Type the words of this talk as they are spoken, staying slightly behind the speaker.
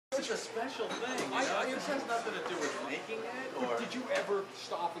it's a special thing. This has nothing to do with making it, or... Did you ever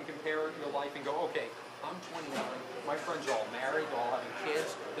stop and compare your life and go, okay, I'm 29, my friends are all married, they're all having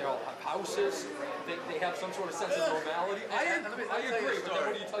kids, they all have houses, they have some sort of sense of normality. I agree, but then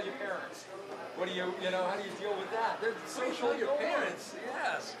what do you tell your parents? What do you know, how do you deal with that? They're social your parents,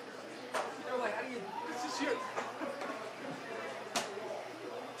 yes. You know, like, how do you... This is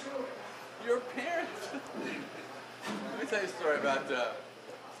your parents. Let me tell you a story about,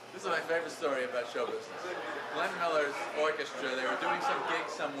 this is my favorite story about show business. Glenn Miller's orchestra, they were doing some gig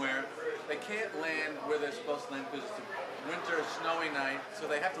somewhere. They can't land where they're supposed to land because it's a winter, snowy night,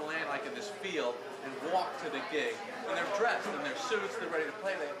 so they have to land like in this field and walk to the gig. And they're dressed in their suits, they're ready to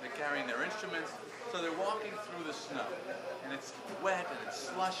play, they're carrying their instruments, so they're walking through the snow. And it's wet and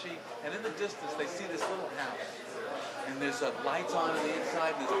it's slushy, and in the distance they see this little house. And there's lights on the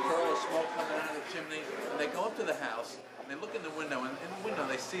inside, and there's a curl of smoke coming out of the chimney, and they go up to the house, and they look in the window, and in the window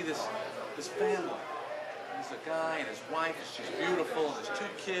they see this family. And there's a guy and his wife, and she's beautiful, and there's 2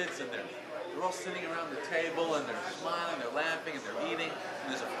 kids, and they're all sitting around the table, and they're smiling, they're laughing, and they're eating, and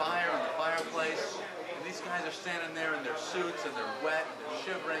there's a fire in the fireplace, and these guys are standing there in their suits, and they're wet, and they're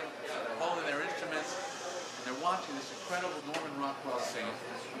shivering, and they're holding their instruments, and they're watching this incredible Norman Rockwell scene.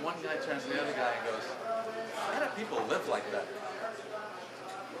 And one guy turns to the other guy and goes, how do people live like that?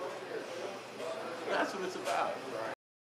 That's what it's about.